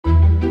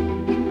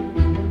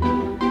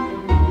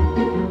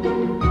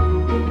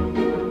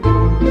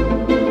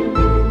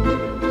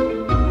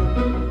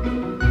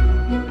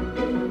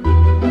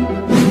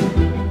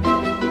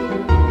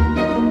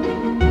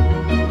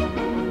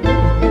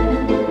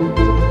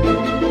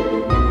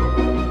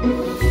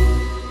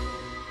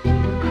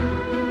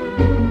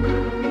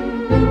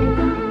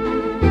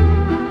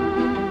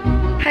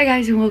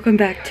Welcome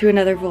back to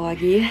another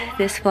vloggy.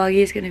 This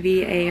vloggy is going to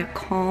be a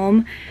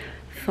calm,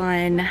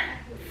 fun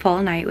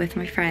fall night with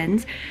my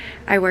friends.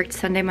 I worked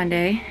Saturday,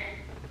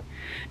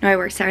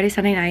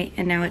 Sunday night,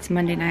 and now it's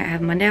Monday night. I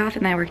have Monday off,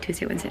 and then I work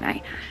Tuesday, Wednesday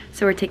night.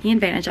 So we're taking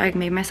advantage. I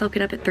made myself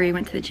get up at 3,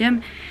 went to the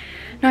gym.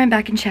 Now I'm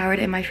back and showered,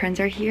 and my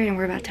friends are here, and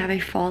we're about to have a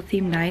fall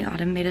themed night.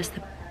 Autumn made us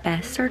the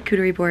best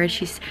charcuterie board.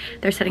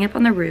 They're setting up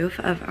on the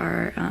roof of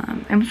our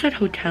I almost said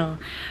hotel,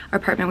 our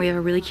apartment. We have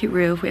a really cute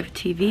roof. We have a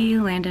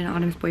TV. Landon,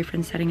 Autumn's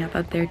boyfriend, setting up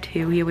there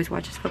too. He always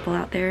watches football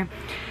out there.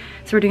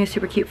 So we're doing a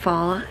super cute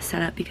fall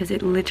setup because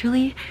it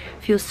literally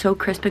feels so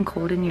crisp and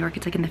cold in New York.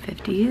 It's like in the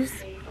 50s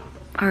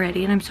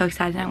already, and I'm so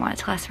excited. I want it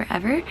to last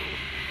forever.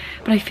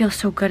 But I feel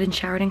so good and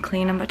showered and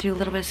clean. I'm about to do a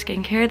little bit of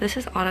skincare. This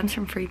is Autumn's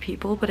from Free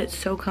People, but it's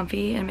so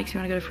comfy and it makes me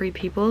want to go to Free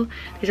People.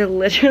 These are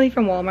literally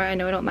from Walmart. I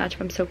know I don't match,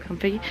 but I'm so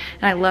comfy.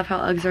 And I love how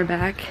Uggs are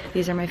back.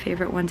 These are my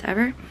favorite ones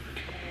ever.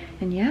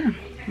 And yeah,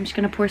 I'm just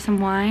gonna pour some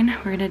wine.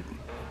 We're gonna,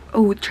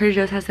 oh, Trader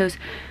Joe's has those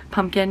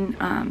pumpkin,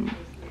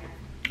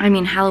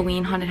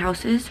 Halloween haunted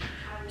houses.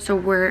 So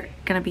we're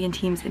gonna be in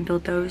teams and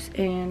build those,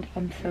 and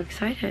I'm so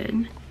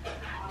excited.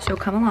 So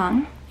come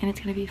along, and it's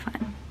gonna be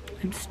fun.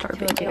 I'm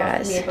starving, you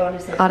guys.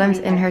 Autumn's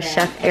in her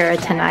chef era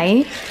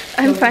tonight.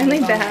 I'm finally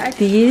back.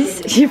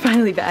 You're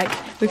finally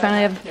back.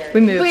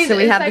 We moved, so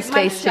we have the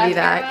space to be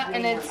back.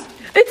 And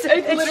it's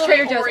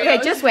Trader Joe's.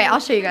 Okay, just wait. I'll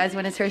show you guys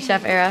when it's her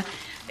chef era.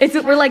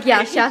 We're like,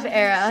 yeah, chef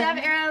era.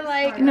 Chef era,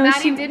 like, no,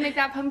 Maddie did make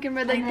that pumpkin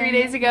bread like 3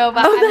 days ago,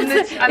 but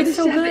it's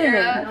so good.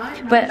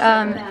 Era. But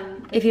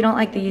if you don't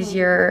like these,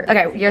 you're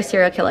a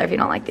serial killer if you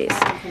don't like these.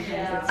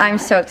 I'm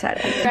so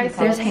excited.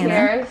 There's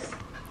Hannah.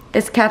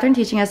 Is Catherine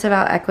teaching us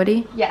about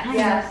equity?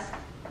 Yes.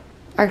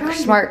 Our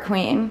smart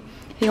queen.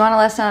 If you want a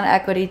lesson on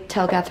equity,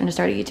 tell Catherine to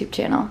start a YouTube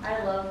channel.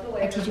 I love the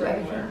way I teach you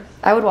everything.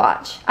 I would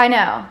watch. I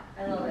know.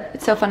 I love it.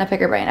 It's so fun to pick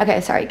her brain. Okay,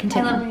 sorry,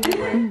 continue.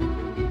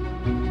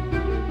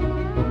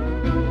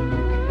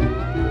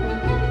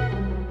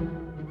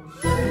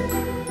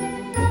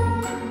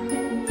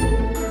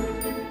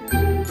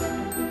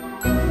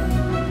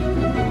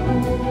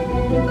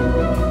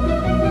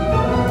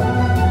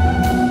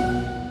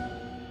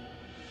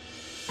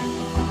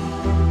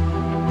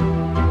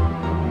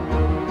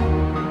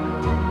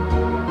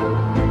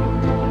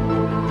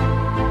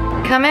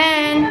 Come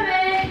in.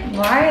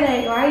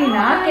 Why are you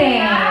knocking?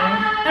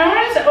 I don't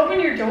want to open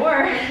your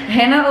door.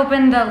 Hannah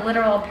opened the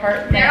literal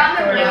apartment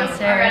door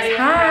downstairs.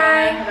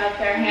 Hi.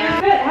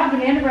 Good. Have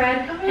banana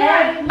bread.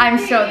 I'm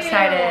so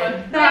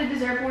excited. We have a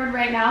dessert board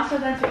right now, so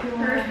that's what we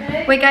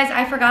want. Wait, guys,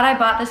 I forgot I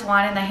bought this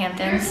wine in the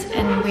Hamptons,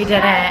 and we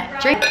didn't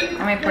drink.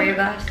 I might pour you a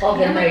glass. I'll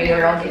get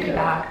later. I'll get you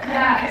back.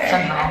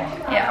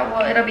 Somehow. Yeah,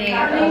 well,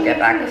 we'll get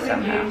back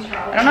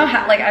somehow. I don't know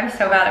how, like, I'm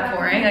so bad at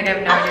pouring. Like, I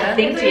have no idea.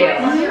 Thank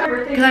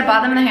you. Because I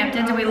bought them in the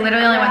Hamptons, and we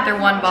literally only went through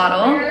one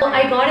bottle. Well,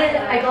 I got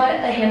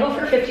a handle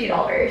for $50.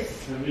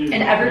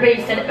 And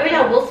everybody said, oh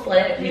yeah, we'll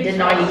split it. We did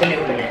not even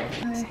open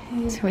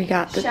it. So we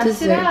got the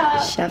dessert.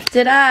 Chefed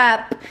it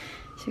up.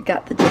 So we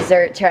got the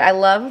dessert chair. I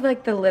love,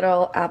 like, the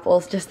little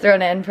apples just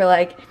thrown in for,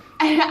 like,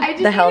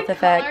 the health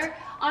effect.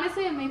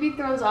 Honestly, it maybe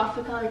throws off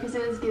the color because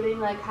it was giving,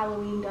 like,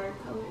 Halloween dark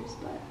colors,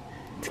 but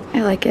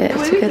I like it.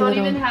 It's a good don't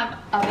even have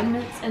oven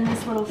mitts in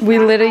this little We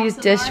literally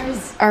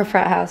use our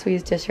frat house. We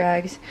use dish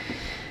rags.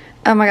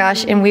 Oh my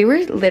gosh, and we were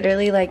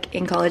literally like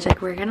in college,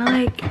 like we're gonna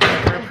like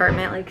our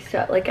apartment, like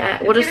so, like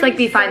we'll just like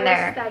be fine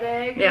there.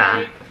 Aesthetic. Yeah.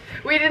 Like,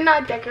 we did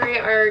not decorate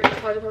our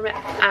college apartment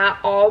at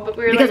all, but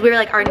we were because we were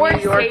like our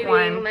New York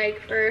one. Like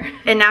for.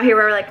 And now here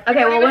we're like,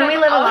 okay, well when we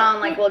live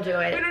alone, like we'll do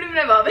it. We don't even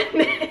have oven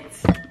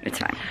mitts. It's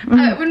fine. We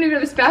wouldn't even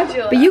have a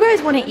spatula. But you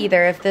guys wouldn't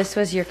either if this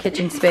was your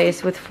kitchen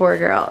space with 4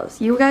 girls.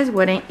 You guys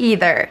wouldn't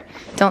either.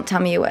 Don't tell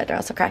me you would or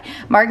else I'll cry.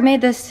 Mark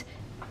made this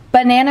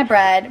banana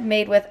bread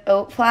made with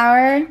oat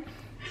flour.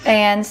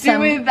 And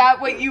some do with that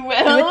what you will.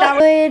 With that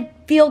would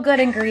feel good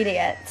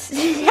ingredients.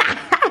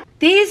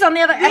 These on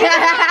the other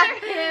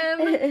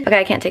Okay,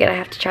 I can't take it. I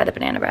have to try the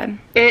banana bread.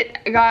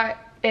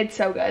 It's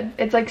so good.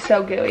 It's like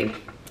so gooey.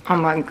 Oh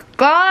my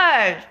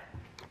god.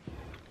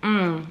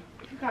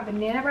 Got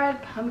banana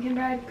bread, pumpkin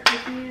bread,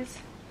 cookies.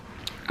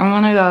 I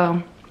wanna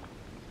go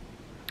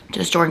to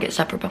the store and get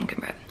separate pumpkin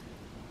bread.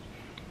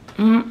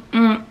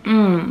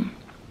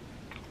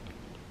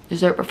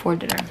 Dessert before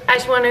dinner. I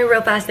just want to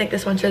real fast thank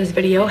this one for this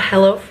video,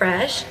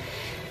 HelloFresh.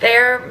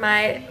 They're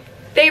my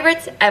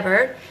favorites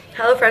ever.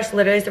 HelloFresh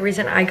literally is the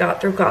reason I got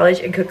through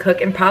college and could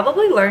cook and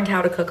probably learned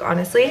how to cook,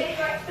 honestly.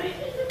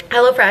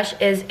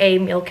 HelloFresh is a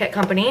meal kit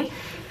company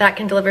that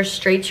can deliver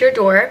straight to your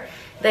door.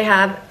 They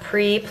have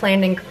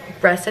pre-planned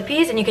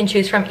recipes and you can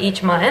choose from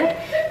each month.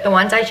 The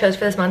ones I chose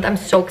for this month I'm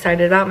so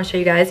excited about. I'm gonna show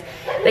you guys.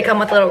 They come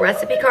with little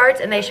recipe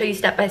cards and they show you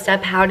step by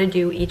step how to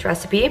do each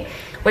recipe,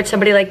 which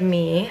somebody like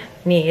me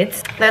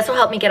needs. This will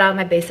help me get out of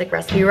my basic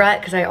recipe rut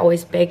because I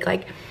always bake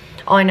like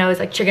all I know is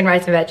like chicken,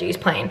 rice, and veggies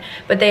plain.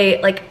 But they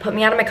like put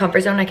me out of my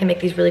comfort zone and I can make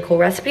these really cool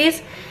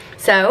recipes.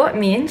 So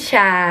me and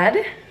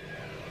Chad's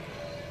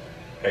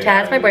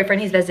my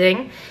boyfriend, he's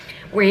visiting.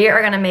 We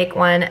are gonna make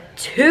one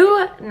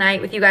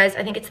tonight with you guys.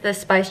 I think it's the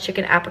spiced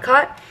chicken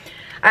apricot.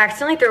 I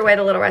accidentally threw away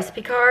the little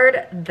recipe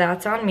card.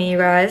 That's on me, you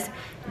guys.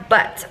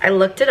 But I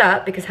looked it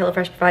up because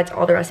HelloFresh provides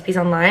all the recipes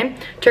online.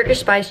 Turkish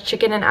spice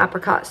chicken and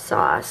apricot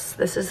sauce.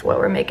 This is what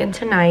we're making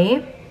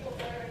tonight.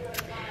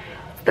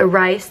 The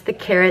rice, the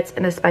carrots,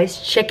 and the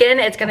spiced chicken.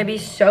 It's gonna be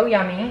so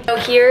yummy. So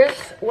here's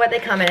what they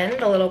come in,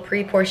 the little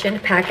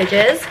pre-portioned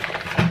packages.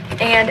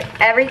 And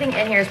everything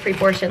in here is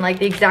pre-portioned, like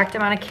the exact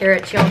amount of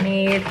carrots you'll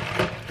need,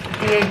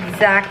 the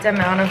exact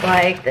amount of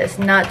like this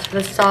nuts for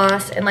the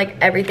sauce, and like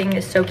everything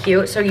is so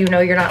cute, so you know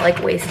you're not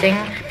like wasting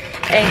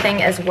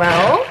anything as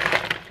well.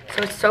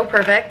 So it's so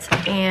perfect,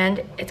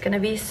 and it's gonna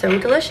be so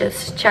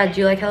delicious. Chad,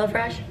 do you like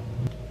HelloFresh?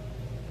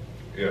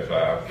 Yes,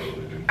 I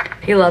absolutely do.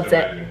 He loves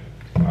it.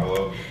 I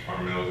love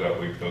our meals that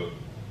we cook.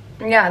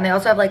 Yeah, and they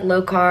also have like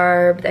low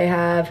carb, they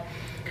have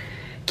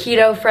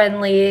keto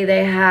friendly,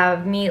 they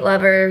have meat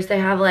lovers, they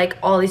have like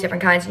all these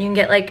different kinds, and you can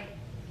get like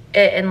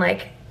it in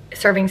like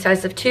serving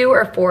sizes of 2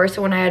 or 4.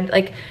 So when I had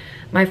like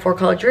my 4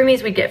 college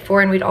roomies, we'd get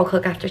 4 and we'd all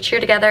cook after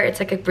cheer together. It's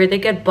like a really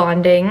good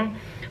bonding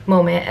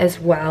moment as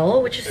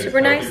well, which is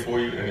super nice. For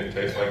you, and it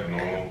tastes like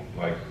normal,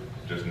 like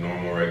just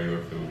normal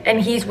regular food.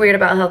 And he's weird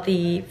about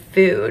healthy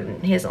food.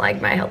 He doesn't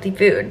like my healthy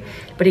food,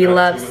 but he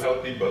loves too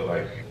healthy, but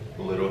like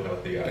a little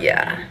healthy.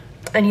 Yeah,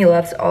 and he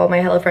loves all my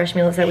HelloFresh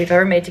meals that we've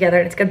ever made together,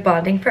 and it's good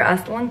bonding for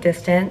us long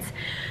distance.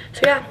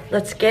 So yeah,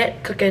 let's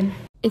get cooking.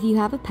 If you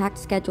have a packed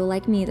schedule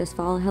like me this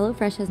fall,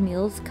 HelloFresh has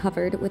meals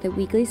covered with a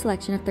weekly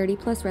selection of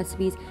 30+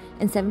 recipes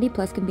and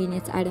 70+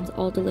 convenience items,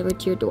 all delivered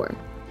to your door.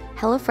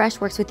 HelloFresh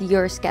works with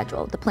your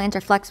schedule. The plans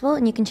are flexible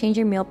and you can change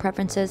your meal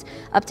preferences,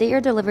 update your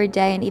delivery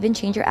day, and even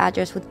change your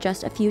address with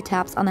just a few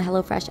taps on the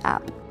HelloFresh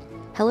app.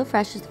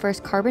 HelloFresh is the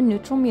first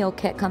carbon-neutral meal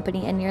kit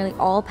company, and nearly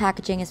all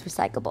packaging is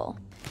recyclable.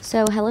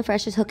 So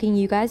HelloFresh is hooking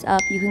you guys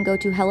up. You can go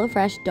to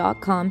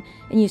HelloFresh.com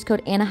and use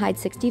code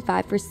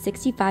annnnaheid65 for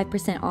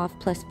 65% off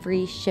plus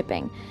free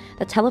shipping.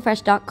 That's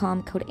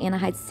HelloFresh.com, code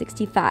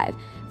annnnaheid65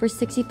 for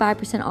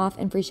 65% off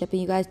and free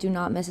shipping. You guys do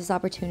not miss this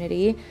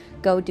opportunity.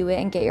 Go do it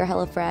and get your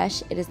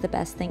HelloFresh. It is the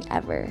best thing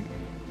ever.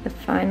 The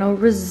final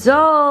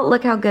result.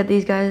 Look how good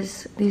these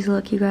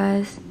look, you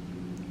guys.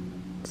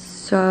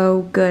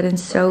 So good and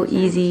so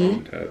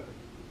easy.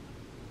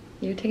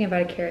 You're taking a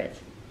bite of carrots.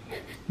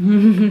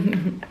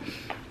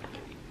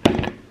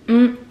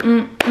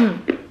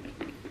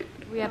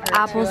 We have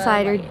apple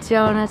cider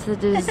donuts, the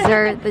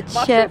dessert, the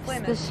chips,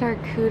 the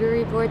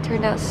charcuterie board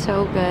turned out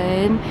so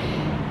good.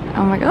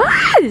 Oh my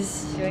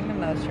gosh! Doing the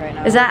most right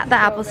now. Is that the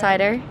apple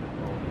cider?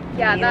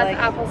 Yeah, that's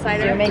apple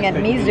cider.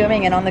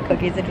 Zooming in on the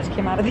cookies that just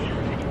came out of the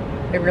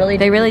oven.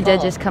 They really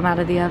did just come out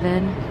of the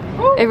oven.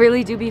 It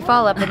really do be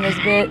fall up in this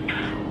bit.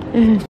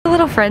 What's the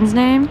little friend's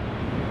name?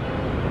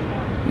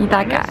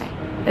 That guy.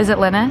 Is it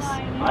Linus?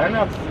 I don't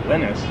know if it's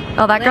Linus.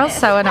 Oh, that girl's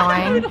so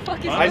annoying. The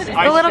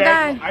little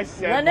guy. I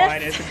said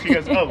Linus, and she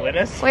goes, oh,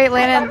 Linus? Wait,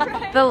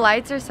 Linus, the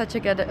lights are such a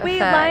good effect. Wait,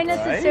 Linus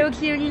is so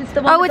cute. He's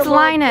the one. Oh, it's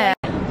Linus.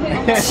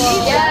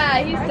 Yeah,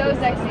 he's so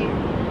sexy.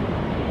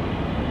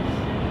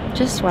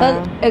 Just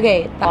wow.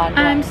 Okay.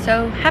 I'm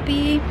so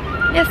happy.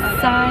 Yes,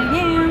 I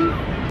am.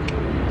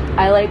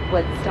 I like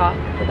Woodstock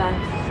the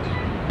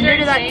best. Where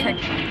did that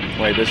take?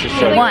 Wait, this is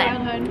so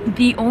One.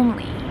 The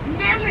only.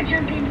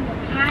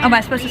 Oh, am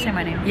I supposed to say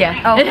my name?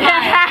 Yeah. Oh,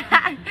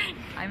 hi.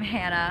 I'm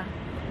Hannah.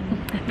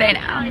 They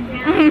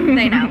know.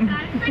 They know.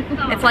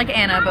 It's like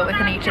Anna, but with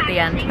an H at the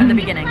end, at the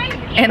beginning.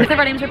 And both of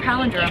our names are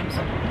palindromes.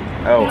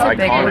 Oh, It's a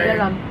big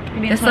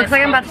iconic. This looks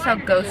like I'm about to tell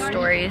ghost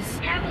stories.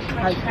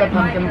 Like the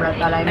pumpkin bread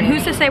that I made. And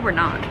who's to say we're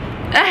not?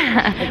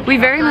 We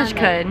very much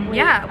could.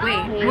 Yeah,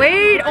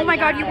 wait, oh my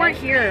god, you weren't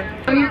here.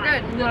 Oh, you're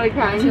good. Literally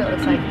crying. It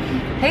looks like.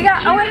 Hey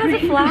guys, oh, it has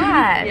a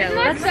flag. This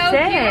That's looks so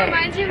sick. cute.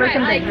 Reminds you of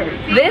my, like,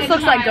 This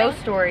looks like ghost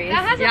stories.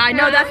 That has a Yeah, I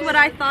know, that's flag. what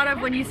I thought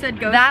of when you said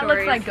ghost That stories.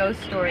 looks like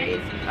ghost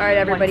stories. All right,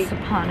 everybody. Once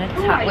upon a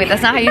time. Wait,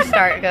 that's not how you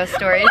start ghost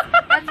stories.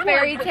 That's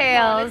fairy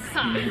tales.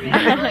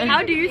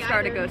 How do you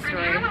start a ghost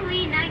story?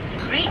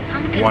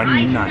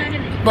 One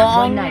night.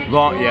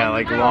 Long, yeah,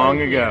 like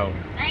long ago.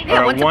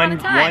 Yeah, or once upon a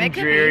time. one It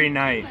could dreary be.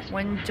 night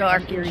One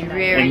dark and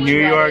dreary in New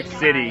York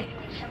City.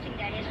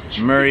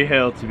 Murray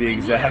Hill, to be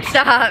exact.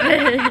 Stop.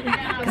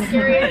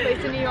 Scariest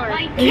place in New York.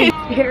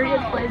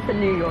 Scariest place in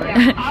New York.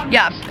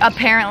 Yeah,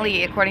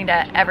 apparently, according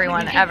to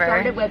everyone ever.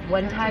 Started with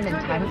one time in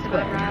Times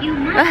Square.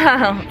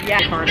 Oh.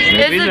 Yeah.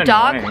 Is These the are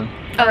dog? annoying.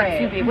 Oh,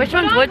 Phoebe. Which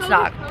one's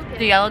Woodstock?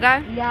 The yellow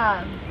guy?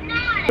 Yeah.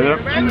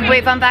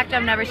 Wait, fun fact,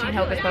 I've never seen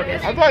Hocus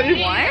Pocus. I thought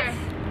you.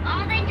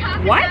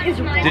 What is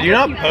Did you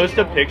not post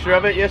a picture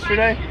of it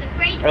yesterday?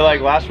 Or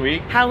like last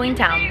week? Halloween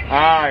Town.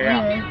 Ah,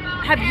 yeah.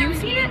 Have you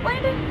seen it,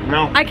 Landon?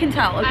 No. I can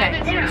tell.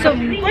 Okay. So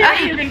You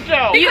can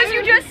tell. because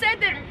you just said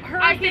that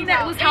her thing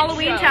that was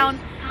Halloween Town.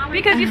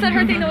 Because you said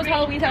her thing that was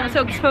Halloween Town was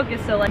Hocus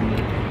Pocus. So like.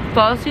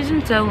 Fall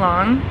season's so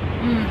long.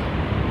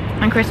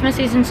 And Christmas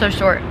season's so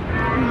short.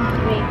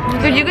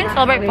 Because you can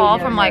celebrate fall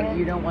from like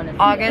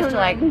August to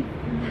like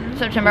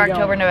September,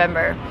 October,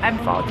 November. I'm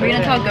fall. We're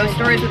gonna tell ghost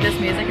stories with this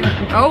music.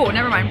 Oh,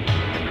 never mind.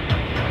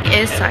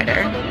 Is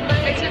cider.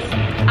 It's just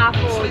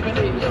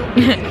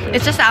apple.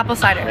 It's just apple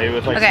cider. Maybe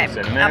with, like, okay, some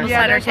cinnamon. apple Yeah,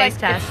 cider there's,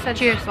 taste like, test. it's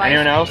Cheers.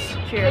 Anyone else?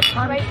 Cheers.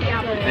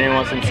 Anyone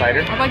want some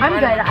cider? I'm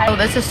good. Oh,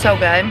 this is so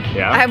good.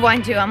 Yeah? I have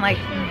wine too. I'm like,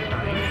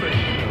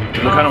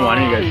 What kind of wine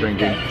are you guys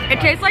drinking? It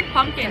tastes like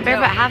pumpkin.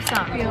 Barefoot, have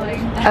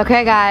some.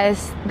 Okay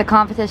guys, the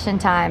competition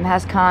time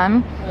has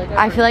come.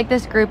 I feel like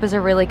this group is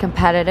a really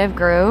competitive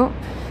group,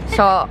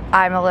 so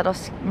I'm a little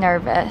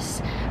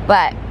nervous.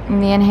 But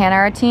me and Hannah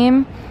are a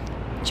team,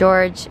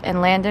 George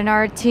and Landon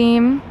are a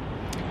team,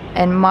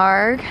 and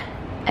Marg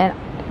and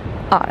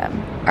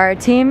Autumn are a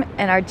team,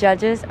 and our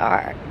judges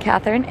are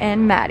Catherine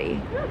and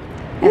Maddie.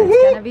 And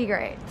it's gonna be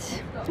great.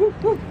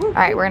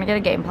 Alright, we're gonna get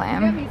a game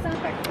plan.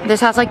 This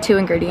has like 2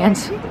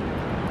 ingredients.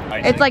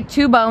 It's like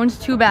 2 bones,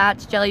 2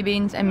 bats, jelly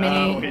beans, and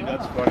mini. Okay,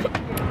 that's funny.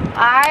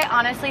 I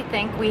honestly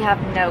think we have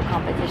no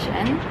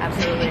competition.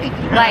 Absolutely.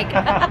 Like,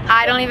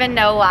 I don't even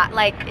know what.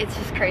 Like, it's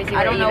just crazy.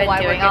 I don't know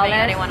why we're giving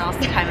anyone else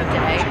the time of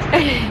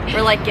day.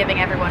 We're like giving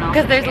everyone else.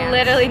 Because there's chance.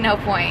 literally no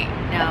point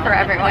for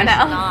everyone there's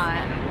else.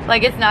 Not.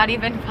 Like, it's not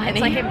even funny.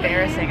 It's like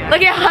embarrassing.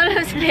 Look at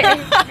Hannah's face. We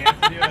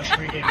have to do a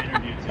pregame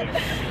interview too.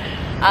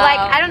 Like,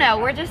 I don't know.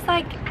 We're just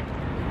like.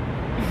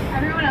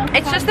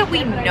 It's just that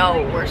we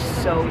know we're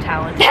so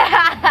talented.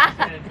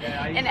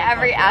 In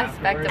every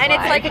aspect of And life.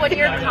 it's like when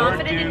you're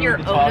confident in your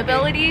own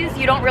abilities,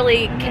 you don't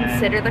really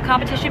consider the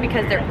competition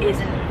because there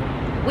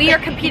isn't. We are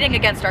competing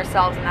against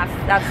ourselves, and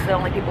that's the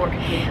only people we're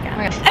competing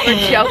against.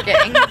 We're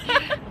joking.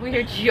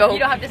 We're joking. You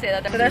don't have to say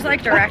that. So there's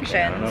like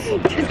directions.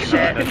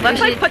 Let's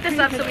like put this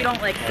up so we don't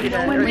like see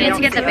the. We need to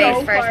get the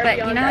base first, but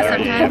you know how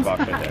sometimes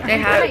they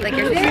have, like,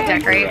 you're supposed to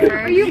decorate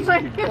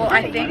first? Well,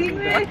 I think,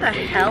 what the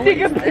hell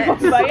is this?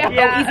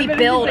 Oh, easy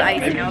build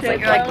icing. I was like,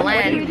 You're like,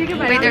 blend.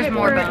 Wait, there's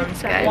more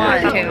bones, guys.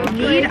 1, 2.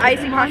 Need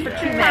icing box for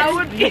 2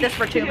 minutes. Need this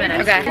for 2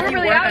 minutes. Okay. We're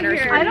really out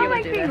here. I don't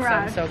like being rushed.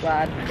 I'm so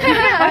glad.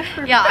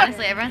 Yeah,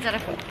 honestly, everyone's at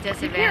a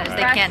disadvantage.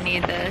 They can't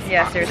need this.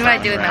 Yeah, This is seriously. what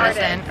I do with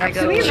medicine. I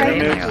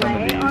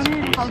go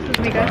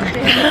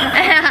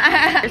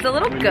There's a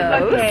little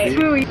ghost.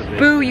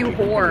 Boo, you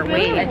whore.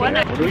 Wait, I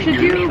think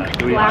Should you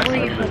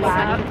loudly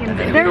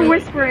collab? They're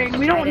whispering.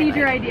 We don't need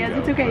your ideas.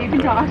 It's okay. You can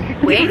talk.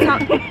 wait.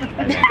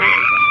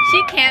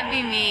 She can't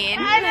be mean.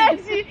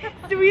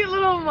 Sweet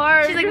little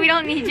Mark. She's like, we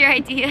don't need your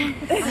ideas.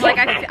 Like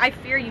I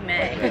fear you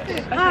may.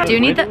 Do you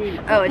need the?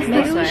 Oh, it's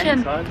Maybe this we way.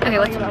 should. Okay,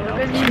 what's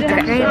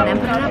decorate and then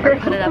put it up, or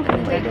put it up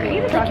and then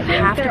decorate? Like you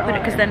have to put it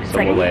because then it's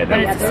like when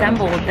it's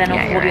assembled, then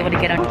we'll be able to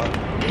get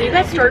on. Do you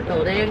guys start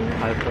building?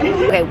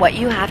 Okay, what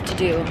you have to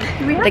do,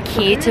 the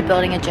key to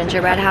building a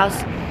gingerbread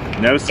house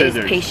No is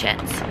scissors.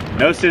 patience.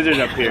 No scissors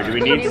up here. Do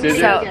we need scissors?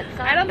 So,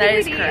 I don't that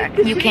is correct.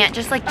 You can't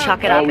just like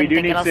chuck it up we and do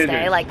think need it'll stay.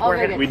 scissors. Like,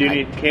 we're gonna, We do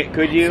need.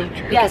 Could you?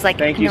 because like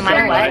Thank you no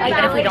matter so what, much.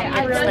 even if we don't,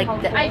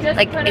 it's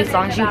like as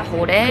long as you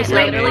hold it,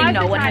 like, Literally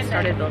no one has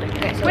started building.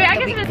 okay, so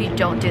if you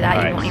don't do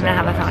that, you won't even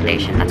have a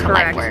foundation. That's how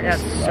life works.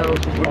 That's so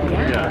cool.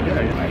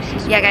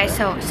 Yeah, guys.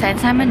 So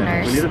since I'm a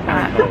nurse,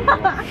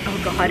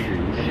 Oh god.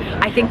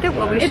 I think that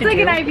what we should It's like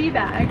do. an IV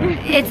bag.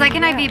 it's like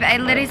an IV.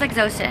 It literally is like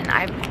Zosyn.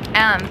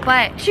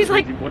 But She's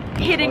like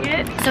hitting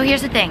it. so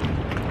here's the thing.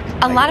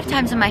 A lot of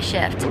times in my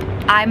shift,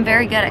 I'm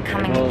very good at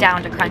coming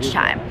down to crunch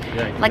time.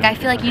 Like, I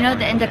feel like, you know,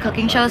 the end of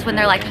cooking shows when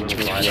they're like,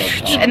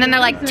 and then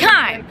they're like,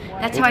 time!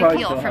 That's how I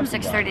feel from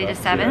 6:30 to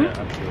 7.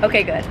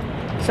 Okay, good.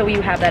 So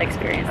you have that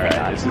experience, thank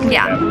God.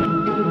 Yeah.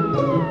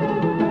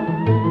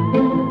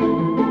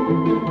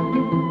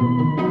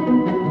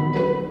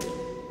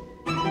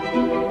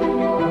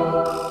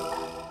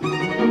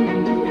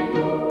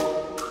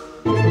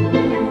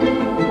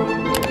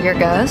 Your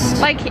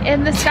ghost? Like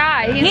in the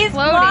sky. He's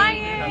floating.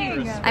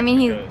 I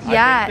mean,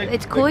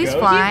 it's cool he's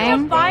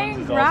flying.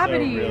 Defying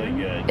gravity.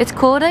 It's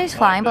cool that he's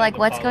flying, but like,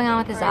 what's going on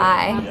with his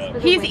eye?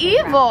 He's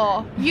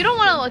evil. You don't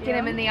want to look at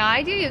him in the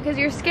eye, do you? Because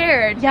you're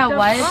scared. Yeah,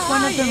 what is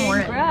one of them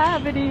worse?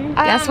 Gravity.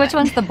 Guess which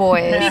one's the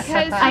boys?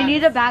 Because I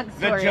need a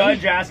backstory. The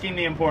judge asking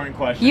the important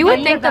question. You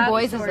would think the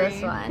boys is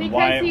this one.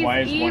 Why he's is one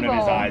of his evil.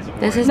 eyes orange?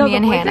 This is me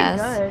and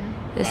Hannah's.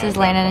 This is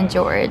Landon and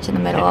George in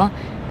the middle.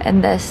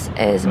 And this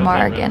is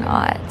Marg and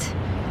Ott.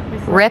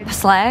 Rip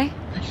Slay?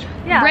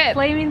 Yeah, Rip.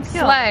 flaming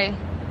skill. Slay.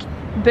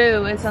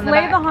 Boo is on the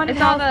Slay back. the haunted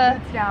It's all house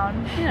the that's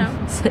down. you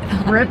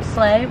know. Rip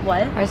slay.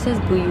 What? Ours says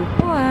Boo You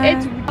Whore.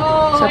 It's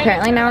So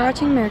apparently now we're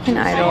watching American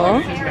Idol.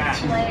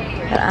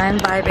 But I'm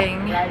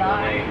vibing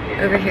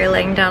over here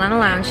laying down on a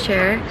lounge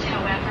chair.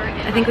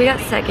 I think we got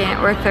second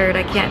or third,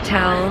 I can't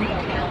tell.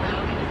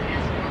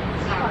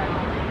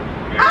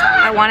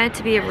 I wanted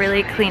to be a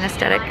really clean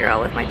aesthetic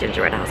girl with my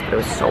gingerbread house, but it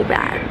was so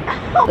bad.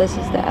 This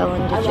is the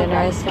Ellen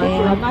DeGeneres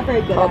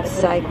game called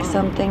Psych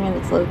something, and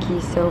it's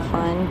low-key so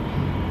fun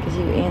because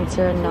you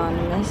answer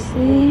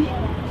anonymously.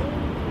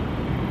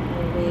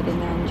 We're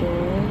waiting on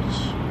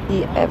George.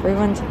 See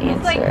everyone's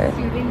answer.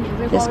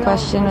 This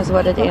question is,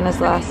 what did Anna's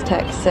last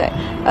text say?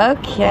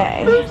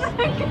 Okay.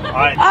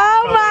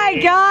 Oh my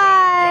god!